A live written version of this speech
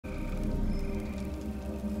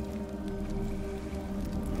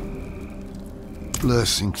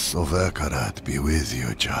Blessings of Akarat be with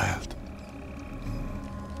you, child.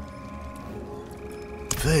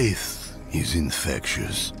 Faith is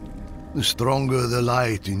infectious. The stronger the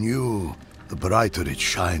light in you, the brighter it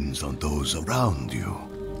shines on those around you.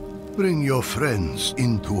 Bring your friends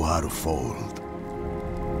into our fold.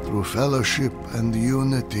 Through fellowship and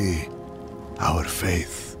unity, our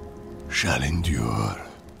faith shall endure.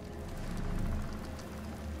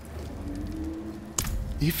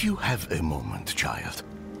 If you have a moment, child.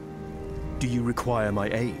 Do you require my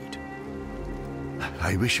aid?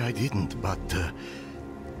 I wish I didn't, but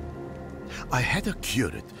I had a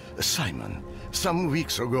curate, Simon. Some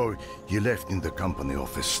weeks ago, he left in the company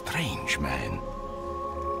of a strange man.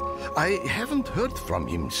 I haven't heard from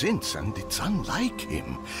him since, and it's unlike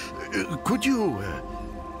him. Could you...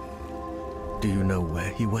 Do you know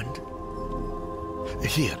where he went?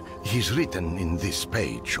 Here, he's written in this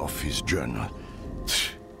page of his journal.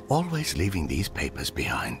 Always leaving these papers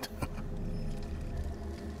behind.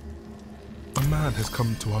 A man has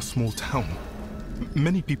come to our small town.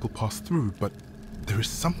 Many people pass through, but there is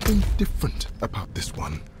something different about this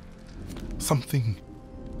one. Something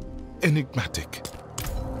enigmatic.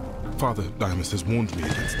 Father Diamus has warned me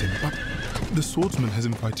against him, but the swordsman has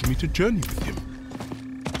invited me to journey with him.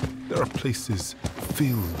 There are places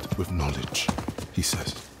filled with knowledge, he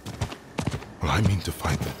says. Well, I mean to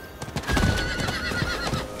find them.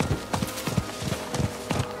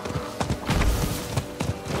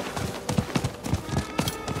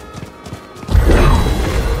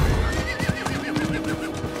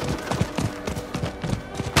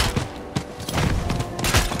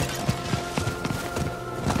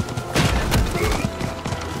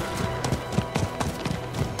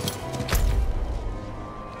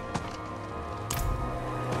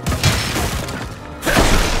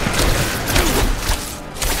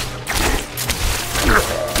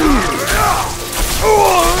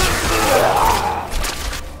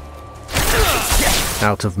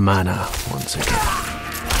 Out of mana once again.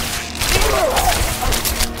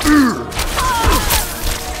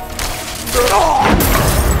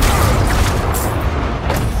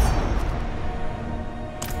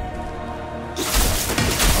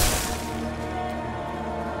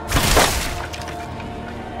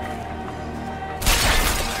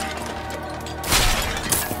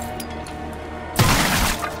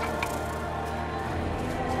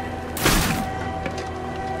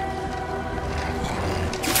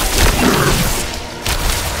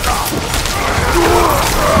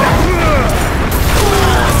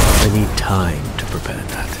 Time to prepare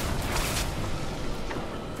that.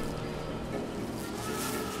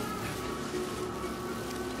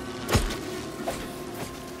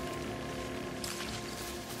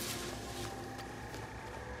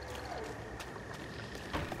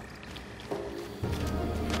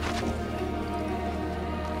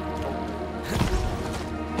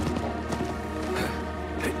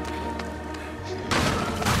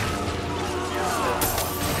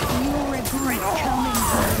 You'll regret coming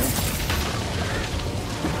here.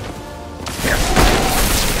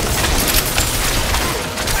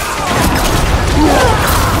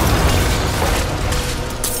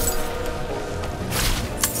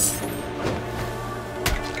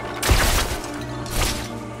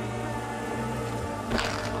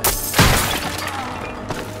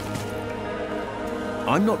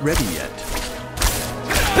 I'm not ready yet.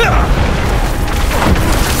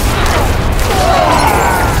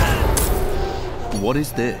 What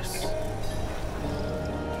is this?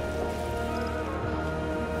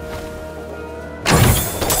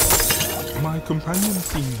 My companion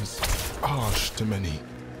seems harsh to many,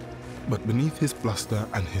 but beneath his bluster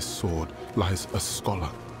and his sword lies a scholar,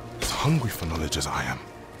 as hungry for knowledge as I am.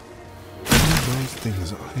 He knows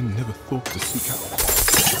things I never thought to seek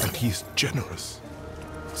out, and he is generous.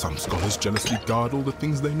 Some scholars jealously guard all the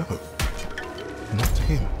things they know. Not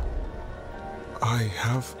him. I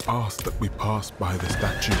have asked that we pass by the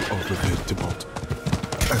statue of revered Tybalt,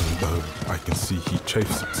 and though I can see he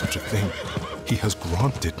chafes at such a thing, he has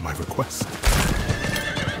granted my request.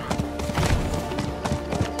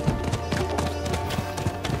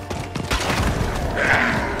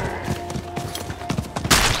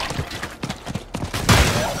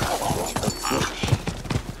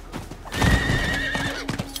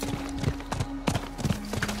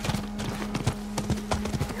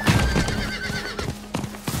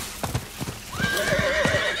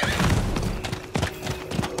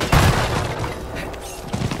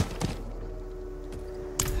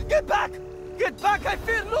 Get back! Get back! I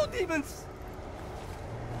fear no demons!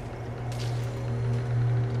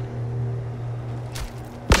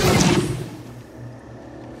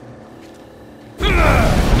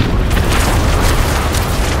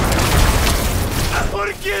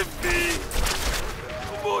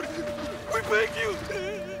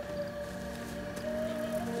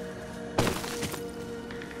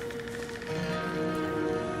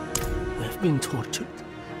 been tortured,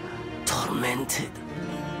 tormented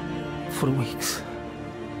for weeks.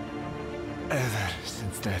 Ever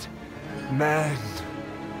since that man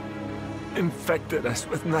infected us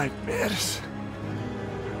with nightmares,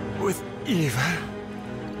 with evil.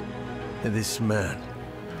 And this man,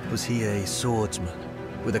 was he a swordsman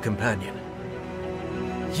with a companion?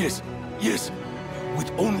 Yes, yes,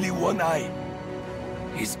 with only one eye.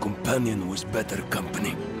 His companion was better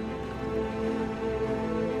company.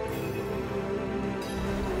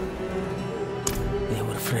 They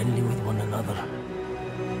were friendly with one another,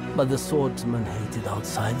 but the swordsman hated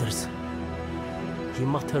outsiders. He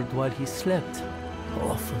muttered while he slept.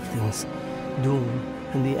 Awful things. Doom,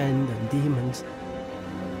 and the end, and demons.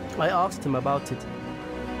 I asked him about it.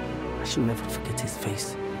 I shall never forget his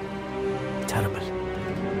face. Terrible.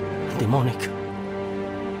 Demonic.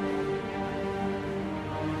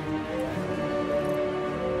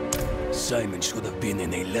 Simon should have been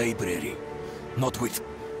in a library, not with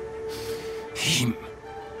him.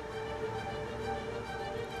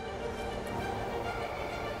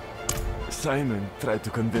 Simon tried to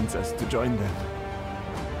convince us to join them.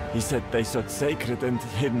 He said they sought sacred and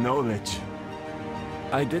hidden knowledge.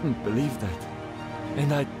 I didn't believe that.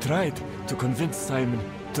 And I tried to convince Simon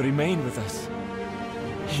to remain with us.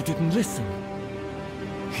 He didn't listen.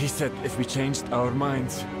 He said if we changed our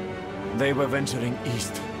minds, they were venturing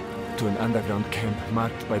east to an underground camp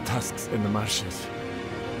marked by tusks in the marshes.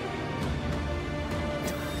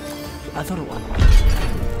 The other one.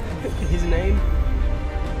 His name?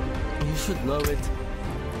 You should know it.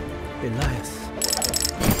 Elias.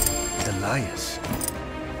 Elias?